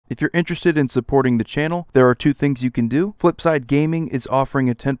If you're interested in supporting the channel, there are two things you can do. Flipside Gaming is offering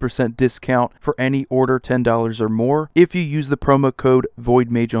a 10% discount for any order $10 or more if you use the promo code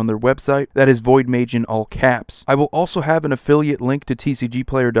VOIDMAGE on their website. That is VOIDMAGE in all caps. I will also have an affiliate link to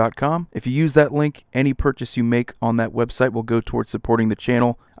tcgplayer.com. If you use that link, any purchase you make on that website will go towards supporting the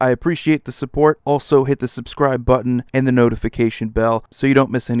channel. I appreciate the support. Also hit the subscribe button and the notification bell so you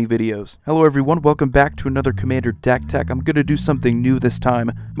don't miss any videos. Hello everyone, welcome back to another Commander deck tech. I'm going to do something new this time.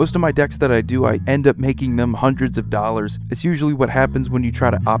 Most of my decks that I do, I end up making them hundreds of dollars. It's usually what happens when you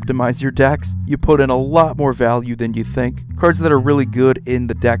try to optimize your decks. You put in a lot more value than you think. Cards that are really good in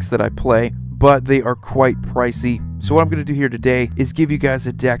the decks that I play, but they are quite pricey. So what I'm going to do here today is give you guys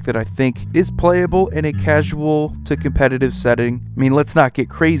a deck that I think is playable in a casual to competitive setting. I mean, let's not get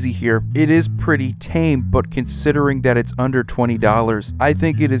crazy here. It is pretty tame, but considering that it's under $20, I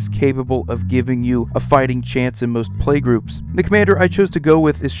think it is capable of giving you a fighting chance in most playgroups. The commander I chose to go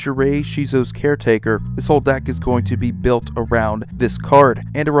with is Shirei, Shizo's Caretaker. This whole deck is going to be built around this card.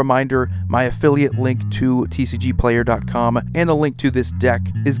 And a reminder, my affiliate link to tcgplayer.com and the link to this deck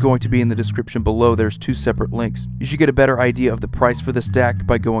is going to be in the description below. There's two separate links. You should get a better idea of the price for this deck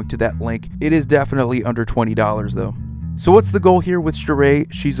by going to that link. It is definitely under $20 though. So what's the goal here with Shirei,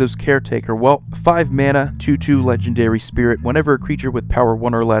 Shizo's Caretaker? Well, 5 mana, 2/2 legendary spirit. Whenever a creature with power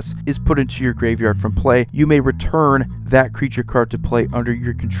 1 or less is put into your graveyard from play, you may return that creature card to play under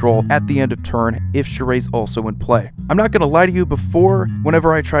your control at the end of turn if Shirei's also in play. I'm not going to lie to you, before,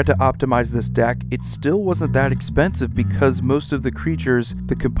 whenever I tried to optimize this deck, it still wasn't that expensive because most of the creatures,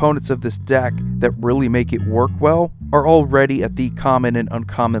 the components of this deck that really make it work well, are already at the common and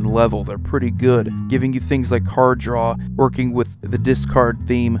uncommon level. They're pretty good, giving you things like card draw, working with the discard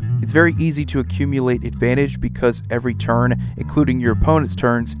theme. It's very easy to accumulate advantage because every turn, including your opponent's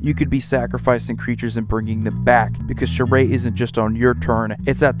turns, you could be sacrificing creatures and bringing them back, because Shirei isn't just on your turn,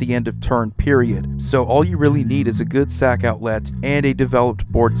 it's at the end of turn period. So all you really need is a good sack outlet and a developed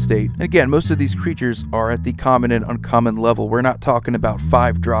board state. And again, most of these creatures are at the common and uncommon level. We're not talking about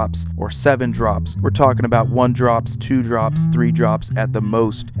 5 drops or 7 drops. We're talking about 1 drops, 2 drops, 3 drops at the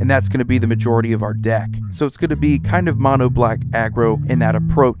most, and that's going to be the majority of our deck. So it's going to be kind of mono black aggro in that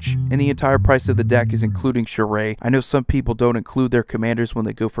approach, and the entire price of the deck is including Shirei. I know some people don't include their commanders when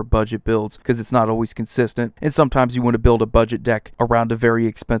they go for budget builds because it's not always consistent, and sometimes you want to build a budget deck around a very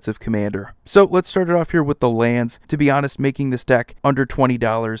expensive commander. So let's start it off here with the lands. To be honest, making this deck under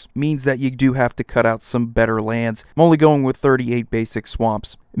 $20 means that you do have to cut out some better lands. I'm only going with 38 basic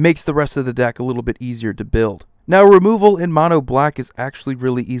swamps. It makes the rest of the deck a little bit easier to build. Now, removal in mono black is actually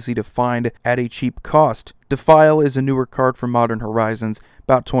really easy to find at a cheap cost. Defile is a newer card from Modern Horizons,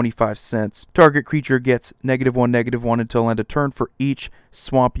 about 25 cents. Target creature gets -1/-1 until end of turn for each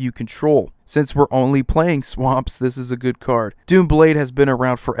swamp you control. Since we're only playing swamps, this is a good card. Doomblade has been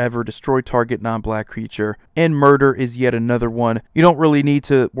around forever. Destroy target non-black creature. And Murder is yet another one. You don't really need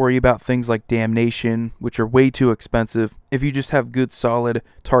to worry about things like Damnation, which are way too expensive, if you just have good solid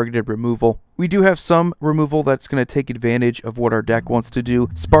targeted removal. We do have some removal that's going to take advantage of what our deck wants to do.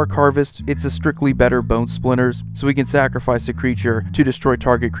 Spark Harvest, it's a strictly better Bone Splinters, so we can sacrifice a creature to destroy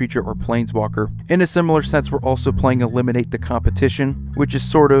target creature or planeswalker. In a similar sense, we're also playing Eliminate the Competition, which is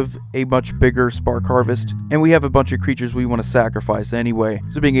sort of a much bigger Spark Harvest, and we have a bunch of creatures we want to sacrifice anyway,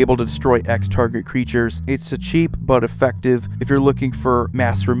 so being able to destroy X target creatures, it's a cheap but effective if you're looking for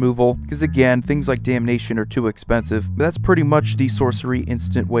mass removal, because again, things like Damnation are too expensive. But that's pretty much the sorcery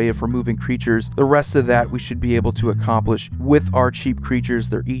instant way of removing creatures. The rest of that we should be able to accomplish with our cheap creatures,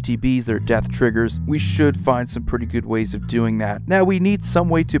 their ETBs, their death triggers. We should find some pretty good ways of doing that. Now, we need some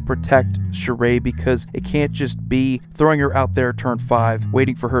way to protect Shirei because it can't just be throwing her out there turn 5,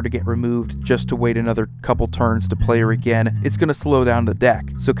 waiting for her to get removed just to wait another couple turns to play her again. It's going to slow down the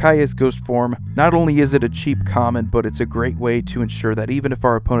deck. So Kaya's Ghost Form, not only is it a cheap common, but it's a great way to ensure that even if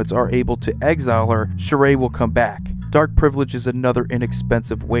our opponents are able to exile her, Shirei will come back. Dark Privilege is another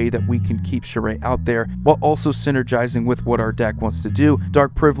inexpensive way that we can keep Shirei out there while also synergizing with what our deck wants to do.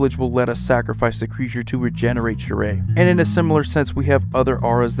 Dark Privilege will let us sacrifice a creature to regenerate Shirei. And in a similar sense, we have other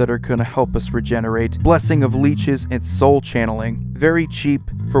auras that are going to help us regenerate. Blessing of Leeches and Soul Channeling. Very cheap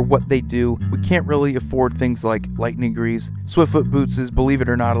for what they do. We can't really afford things like Lightning Greaves. Swiftfoot Boots is, believe it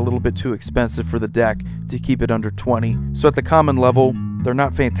or not, a little bit too expensive for the deck to keep it under 20. So at the common level, They're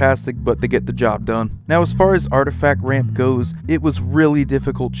not fantastic, but they get the job done. Now, as far as artifact ramp goes, it was really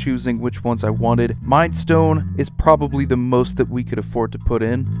difficult choosing which ones I wanted. Mind Stone is probably the most that we could afford to put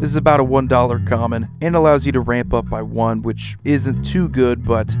in. This is about a $1 common and allows you to ramp up by 1, which isn't too good,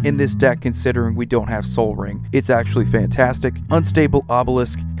 but in this deck, considering we don't have Soul Ring, it's actually fantastic. Unstable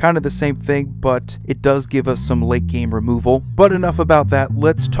Obelisk, kind of the same thing, but it does give us some late game removal. But enough about that,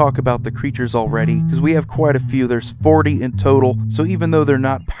 let's talk about the creatures already, because we have quite a few. There's 40 in total, so even though they're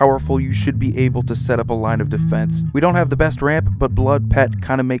not powerful, you should be able to set up a line of defense. We don't have the best ramp, but Blood Pet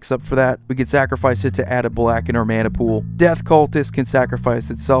kind of makes up for that. We can sacrifice it to add a black in our mana pool. Death Cultist can sacrifice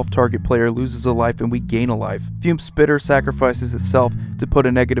itself, target player loses a life and we gain a life. Fume Spitter sacrifices itself to put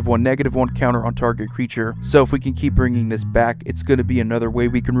a -1/-1 counter on target creature. So if we can keep bringing this back, it's going to be another way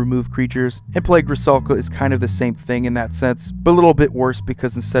we can remove creatures. And Plague Rusalka is kind of the same thing in that sense, but a little bit worse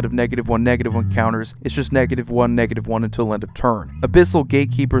because instead of -1/-1 counters, it's just -1/-1 until end of turn. Abyssal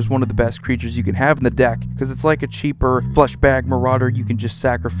Gatekeeper is one of the best creatures you can have in the deck because it's like a cheaper Fleshbag Marauder you can just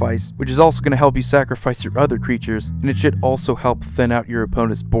sacrifice, which is also going to help you sacrifice your other creatures, and it should also help thin out your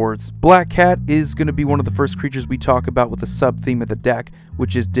opponent's boards. Black Cat is going to be one of the first creatures we talk about with the sub-theme of the deck,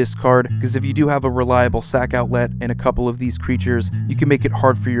 which is discard, because if you do have a reliable sack outlet and a couple of these creatures, you can make it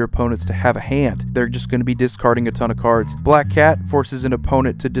hard for your opponents to have a hand. They're just going to be discarding a ton of cards. Black Cat forces an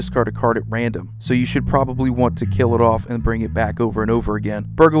opponent to discard a card at random, so you should probably want to kill it off and bring it back over and over again.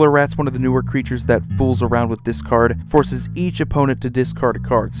 Burglar Rat's one of the newer creatures that fools around with discard, forces each opponent to discard a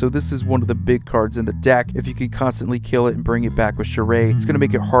card, so this is one of the big cards in the deck. If you can constantly kill it and bring it back with Shirei, it's going to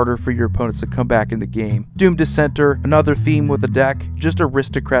make it harder for your opponents to come back in the game. Doom Dissenter, another theme with the deck, just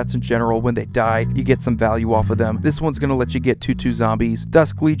aristocrats in general. When they die, you get some value off of them. This one's going to let you get 2/2 zombies.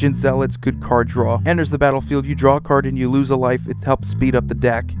 Dusk Legion Zealots, good card draw. Enters the battlefield, you draw a card and you lose a life. It helps speed up the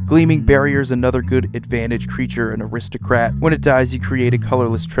deck. Gleaming Barriers, another good advantage creature, an aristocrat. When it dies, you create a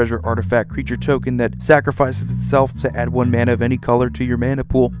colorless treasure artifact creature token that sacrifices itself to add 1 mana of any color to your mana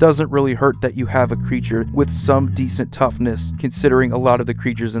pool. Doesn't really hurt that you have a creature with some decent toughness, considering a lot of the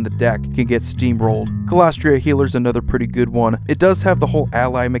creatures in the deck can get steamrolled. Colostria Healer's another pretty good one. It does have the whole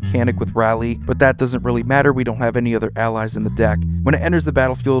ally mechanic with Rally, but that doesn't really matter. We don't have any other allies in the deck. When it enters the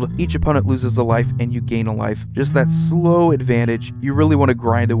battlefield, each opponent loses a life and you gain a life. Just that slow advantage. You really want to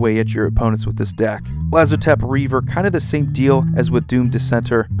grind away at your opponents with this deck. Lazotep Reaver, kind of the same deal as with Doom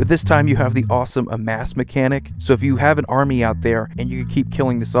Dissenter, but this time you have the awesome amass mechanic. So if you have an army out there and you can keep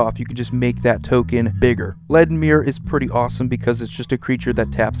killing this off, you can just make that token bigger. Leaden Mirror is pretty awesome because it's just a creature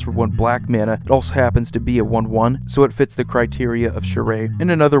that taps for 1 black mana. It also happens to be a 1/1, so it fits the criteria of Shirei, in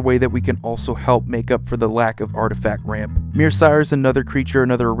another way that we can also help make up for the lack of artifact ramp. Mirror is another creature,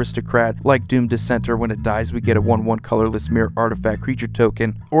 another aristocrat. Like Doom Dissenter, when it dies we get a 1/1 colorless mirror artifact creature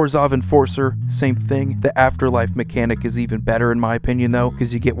token. Orzhov Enforcer, same thing. The afterlife mechanic is even better in my opinion though,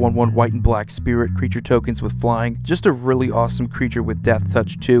 because you get 1/1 white and black spirit creature tokens with flying. Just a really awesome creature with death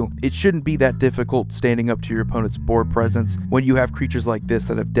touch too. It shouldn't be that difficult standing up to your opponent's board presence when you have creatures like this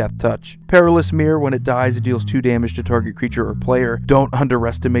that have death touch. Perilous Mirror, when it dies it deals 2 damage to target creature or player. Don't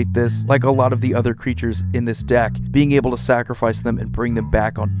underestimate this. Like a lot of the other creatures in this deck, being able to sacrifice them and bring them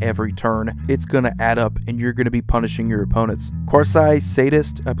back on every turn, it's gonna add up and you're gonna be punishing your opponents. Quarsai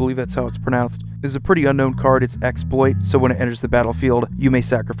Sadist, I believe that's how it's pronounced, is a pretty unknown card. It's exploit, so when it enters the battlefield, you may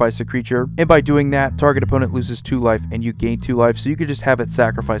sacrifice a creature, and by doing that, target opponent loses 2 life and you gain 2 life, so you could just have it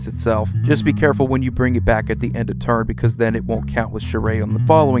sacrifice itself. Just be careful when you bring it back at the end of turn, because then it won't count with Shirei on the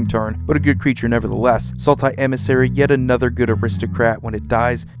following turn, but a good creature nevertheless. Sultai Emissary, yet another good aristocrat. When it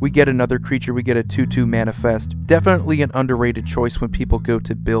dies, we get another creature, we get a 2/2 manifest. Definitely an underrated choice when people go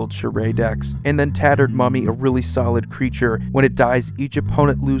to build Shirei decks. And then Tattered Mummy, a really solid creature. When it dies, each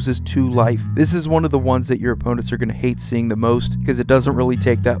opponent loses 2 life. This is one of the ones that your opponents are going to hate seeing the most, because it doesn't really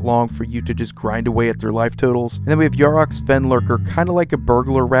take that long for you to just grind away at their life totals. And then we have Yarok's Fenlurker, kind of like a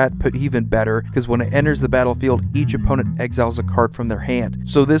Burglar Rat, but even better, because when it enters the battlefield, each opponent exiles a card from their hand.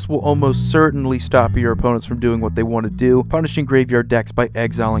 So this will almost certainly stop your opponents from doing what they want to do, punishing graveyard decks by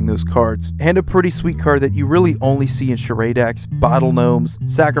exiling those cards. And a pretty sweet card that you really only see in Shirei decks, Bottle Gnomes.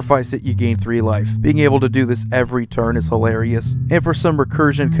 Sacrifice it, you gain 3 life. Being able to do this every turn is hilarious. And for some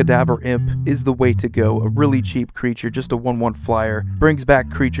recursion, Cadaver Imp is the way to go. A really cheap creature, just a 1/1 flyer, brings back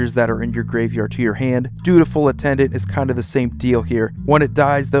creatures that are in your graveyard to your hand. Dutiful Attendant is kind of the same deal here. When it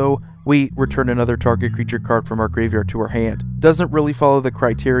dies though, we return another target creature card from our graveyard to our hand. Doesn't really follow the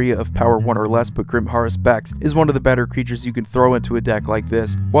criteria of power 1 or less, but Grim Haruspex is one of the better creatures you can throw into a deck like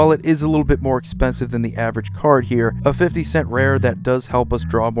this. While it is a little bit more expensive than the average card here, a 50-cent rare that does help us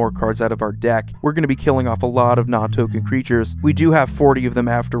draw more cards out of our deck. We're going to be killing off a lot of non-token creatures. We do have 40 of them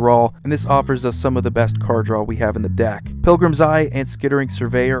after all, and this offers us some of the best card draw we have in the deck. Pilgrim's Eye and Skittering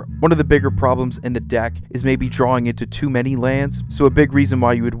Surveyor. One of the bigger problems in the deck is maybe drawing into too many lands, so a big reason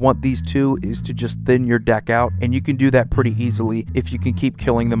why you would want these two is to just thin your deck out, and you can do that pretty easily if you can keep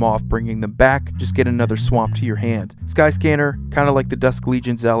killing them off, bringing them back, just get another swamp to your hand. Skyscanner, kind of like the Dusk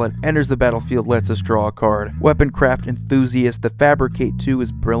Legion Zealot, enters the battlefield, lets us draw a card. Weaponcraft Enthusiast, the Fabricate 2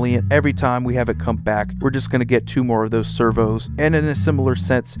 is brilliant. Every time we have it come back, we're just going to get 2 more of those servos. And in a similar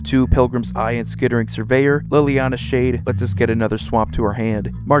sense to Pilgrim's Eye and Skittering Surveyor, Liliana Shade lets us get another swamp to our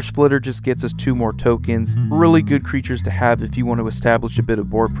hand. Marsh Flitter just gets us 2 more tokens. Really good creatures to have if you want to establish a bit of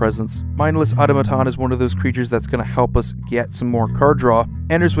board presence. Mindless Automaton is one of those creatures that's going to help us get some more card draw.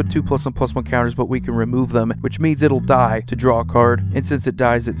 Enters with 2+1/+1 counters, but we can remove them, which means it'll die to draw a card, and since it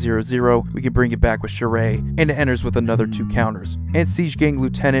dies at 0/0, we can bring it back with Shirei, and it enters with another 2 counters. And Siege Gang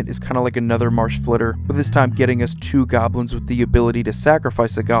Lieutenant is kind of like another Marsh Flitter, but this time getting us 2 goblins with the ability to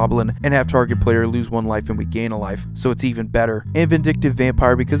sacrifice a goblin and have target player lose 1 life and we gain a life, so it's even better. And Vindictive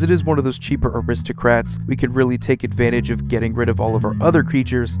Vampire, because it is one of those cheaper aristocrats, we can really take advantage of getting rid of all of our other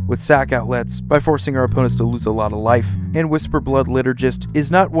creatures with sack outlets by forcing our opponents to lose a lot of life. And Whisper Blood Liturgist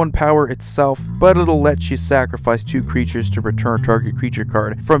is not 1 power itself, but it'll let you sacrifice 2 creatures to return target creature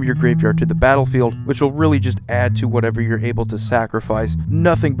card from your graveyard to the battlefield, which will really just add to whatever you're able to sacrifice.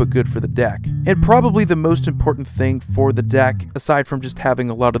 Nothing but good for the deck. And probably the most important thing for the deck, aside from just having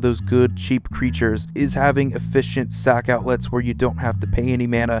a lot of those good, cheap creatures, is having efficient sack outlets where you don't have to pay any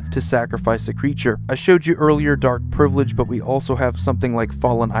mana to sacrifice a creature. I showed you earlier Dark Privilege, but we also have something like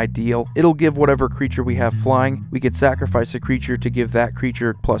Fallen Ideal. It'll give whatever creature we have flying. We can sacrifice a creature to give that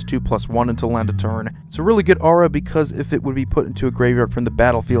creature +2/+1 until end of turn. It's a really good aura because if it would be put into a graveyard from the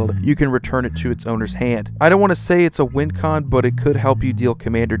battlefield, you can return it to its owner's hand. I don't want to say it's a win con, but it could help you deal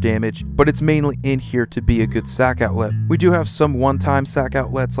commander damage, but it's mainly in here to be a good sack outlet. We do have some one-time sack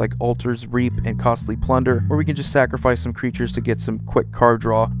outlets like Altar's Reap and Costly Plunder, where we can just sacrifice some creatures to get some quick card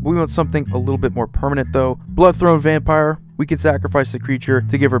draw. We want something a little bit more permanent though. Bloodthrone Vampire. We can sacrifice a creature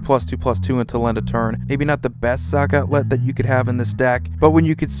to give her +2/+2 until end of turn. Maybe not the best sack outlet that you could have in this deck, but when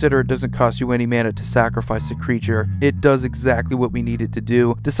you consider it doesn't cost you any mana to sacrifice a creature, it does exactly what we need it to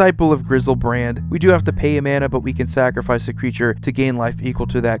do. Disciple of Grizzlebrand. We do have to pay a mana, but we can sacrifice a creature to gain life equal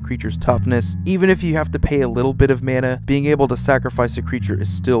to that creature's toughness. Even if you have to pay a little bit of mana, being able to sacrifice a creature is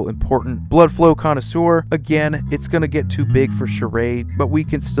still important. Bloodflow Connoisseur. Again, it's going to get too big for Shirei, but we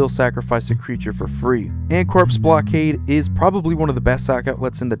can still sacrifice a creature for free. And Corpse Blockade is probably one of the best sack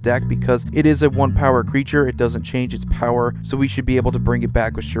outlets in the deck because it is a 1 power creature. It doesn't change its power, so we should be able to bring it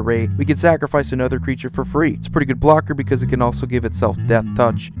back with Shirei. We can sacrifice another creature for free. It's a pretty good blocker because it can also give itself Death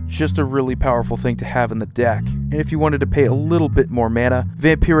Touch. It's just a really powerful thing to have in the deck. And if you wanted to pay a little bit more mana,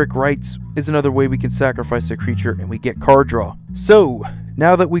 Vampiric Rites is another way we can sacrifice a creature and we get card draw. So,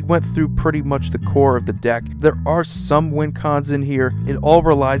 now that we went through pretty much the core of the deck, there are some win cons in here. It all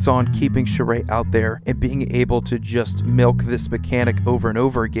relies on keeping Shirei out there and being able to just milk this mechanic over and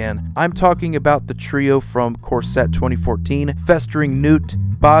over again. I'm talking about the trio from Core Set 2014, Festering Newt,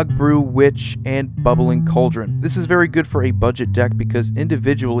 Bog Brew Witch, and Bubbling Cauldron. This is very good for a budget deck because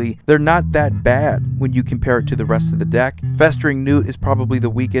individually, they're not that bad when you compare it to the rest of the deck. Festering Newt is probably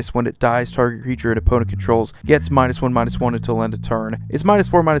the weakest. When it dies, target creature an opponent controls gets -1/-1 until end of turn. It's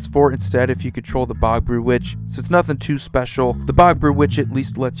 -4/-4 instead if you control the Bog Brew Witch, so it's nothing too special. The Bog Brew Witch at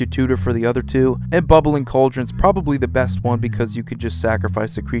least lets you tutor for the other 2, and Bubbling Cauldron's probably the best one because you could just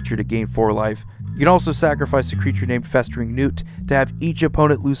sacrifice a creature to gain 4 life. You can also sacrifice a creature named Festering Newt to have each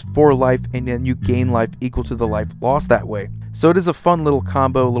opponent lose 4 life, and then you gain life equal to the life lost that way. So it is a fun little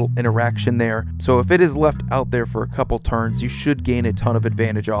combo, little interaction there. So if it is left out there for a couple turns, you should gain a ton of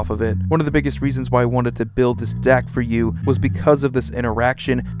advantage off of it. One of the biggest reasons why I wanted to build this deck for you was because of this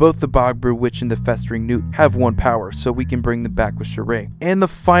interaction. Both the Bog Brew Witch and the Festering Newt have 1 power, so we can bring them back with Shirei. And the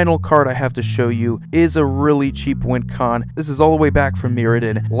final card I have to show you is a really cheap win con. This is all the way back from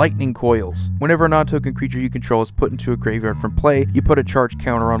Mirrodin, Lightning Coils. Whenever a non-token creature you control is put into a graveyard from play, you put a charge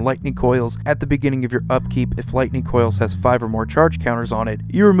counter on Lightning Coils. At the beginning of your upkeep, if Lightning Coils has 5 or more charge counters on it,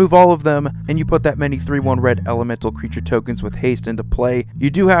 you remove all of them, and you put that many 3/1 red elemental creature tokens with haste into play.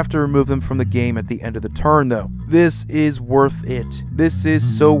 You do have to remove them from the game at the end of the turn though. this is worth it. This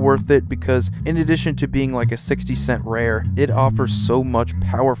is so worth it because in addition to being like a 60-cent rare, it offers so much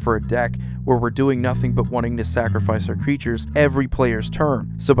power for a deck where we're doing nothing but wanting to sacrifice our creatures every player's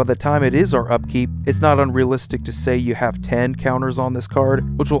turn. So by the time it is our upkeep, it's not unrealistic to say you have 10 counters on this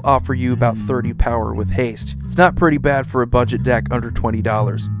card, which will offer you about 30 power with haste. It's not pretty bad for a budget deck under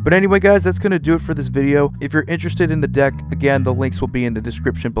 $20. But anyway guys, that's going to do it for this video. If you're interested in the deck, again, the links will be in the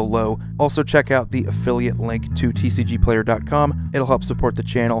description below. Also check out the affiliate link to tcgplayer.com. It'll help support the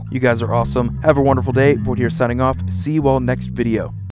channel. You guys are awesome. Have a wonderful day. Void here signing off. See you all next video.